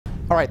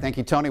All right, thank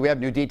you, Tony. We have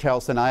new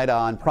details tonight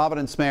on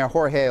Providence Mayor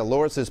Jorge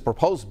Elorza's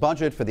proposed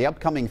budget for the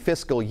upcoming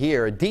fiscal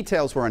year.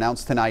 Details were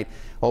announced tonight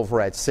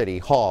over at City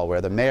Hall, where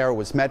the mayor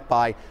was met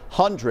by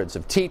hundreds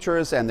of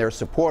teachers and their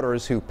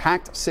supporters who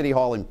packed City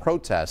Hall in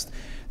protest.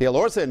 The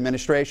Elorza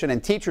administration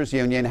and teachers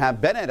union have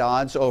been at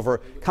odds over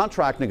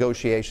contract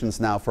negotiations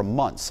now for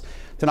months.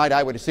 Tonight,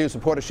 Eyewitness News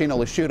reporter Sheena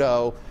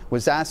Lasciuto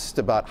was asked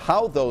about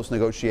how those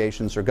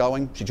negotiations are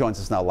going. She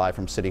joins us now live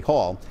from City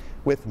Hall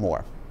with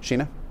more.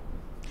 Sheena?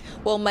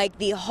 Well, Mike,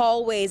 the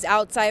hallways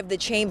outside of the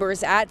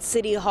chambers at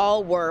City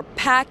Hall were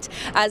packed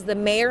as the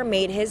mayor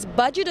made his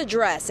budget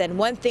address. And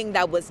one thing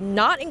that was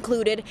not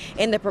included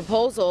in the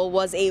proposal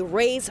was a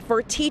raise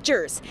for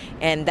teachers.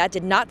 And that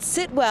did not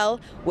sit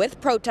well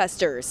with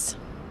protesters.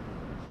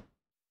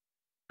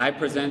 I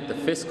present the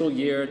fiscal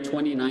year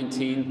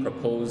 2019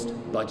 proposed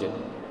budget.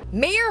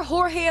 Mayor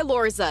Jorge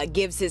Elorza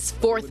gives his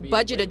fourth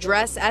budget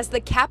address as the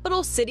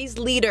capital city's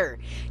leader.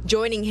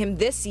 Joining him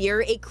this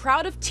year, a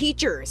crowd of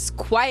teachers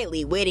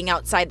quietly waiting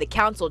outside the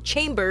council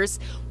chambers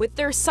with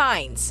their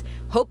signs,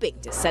 hoping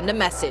to send a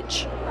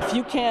message. If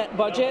you can't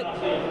budget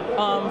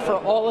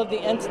for all of the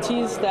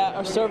entities that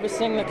are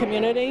servicing the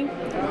community,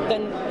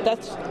 then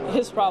that's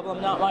his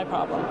problem, not my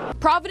problem.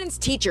 Providence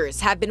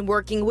teachers have been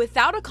working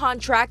without a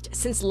contract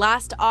since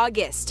last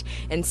August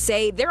and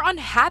say they're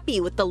unhappy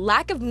with the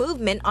lack of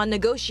movement on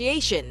negotiations.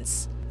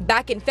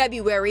 Back in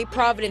February,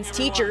 Providence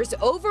teachers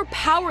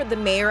overpowered the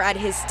mayor at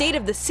his State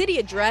of the City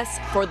address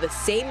for the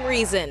same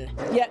reason.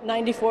 Yet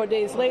 94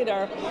 days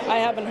later, I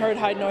haven't heard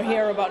hide nor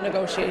hair about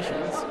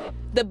negotiations.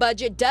 The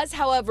budget does,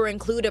 however,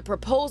 include a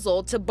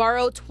proposal to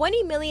borrow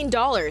 $20 million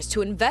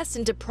to invest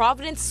into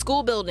Providence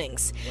school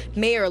buildings.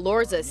 Mayor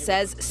Elorza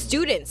says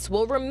students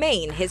will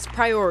remain his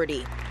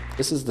priority.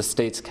 This is the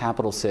state's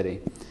capital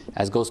city.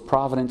 As goes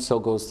Providence, so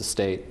goes the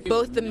state.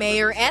 Both the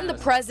mayor and the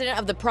president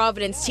of the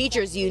Providence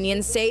Teachers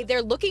Union say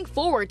they're looking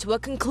forward to a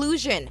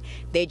conclusion.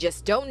 They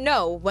just don't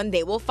know when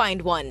they will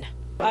find one.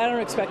 I don't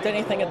expect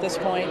anything at this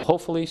point.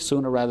 Hopefully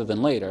sooner rather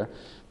than later.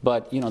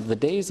 But, you know, the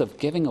days of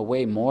giving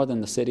away more than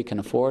the city can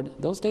afford,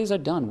 those days are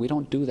done. We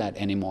don't do that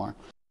anymore.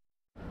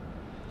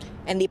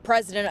 And the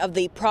president of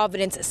the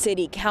Providence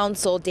City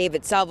Council,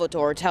 David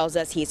Salvatore, tells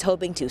us he's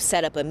hoping to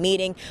set up a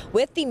meeting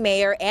with the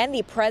mayor and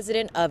the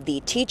president of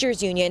the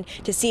teachers union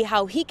to see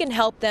how he can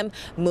help them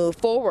move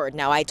forward.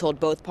 Now, I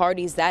told both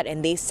parties that,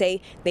 and they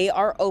say they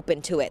are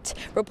open to it.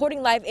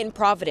 Reporting live in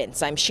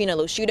Providence, I'm Sheena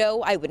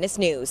Lasciuto, Eyewitness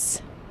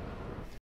News.